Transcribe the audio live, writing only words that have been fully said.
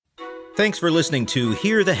Thanks for listening to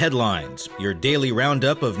Hear the Headlines, your daily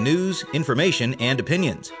roundup of news, information, and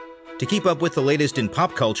opinions. To keep up with the latest in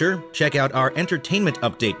pop culture, check out our Entertainment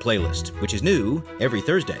Update playlist, which is new every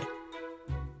Thursday.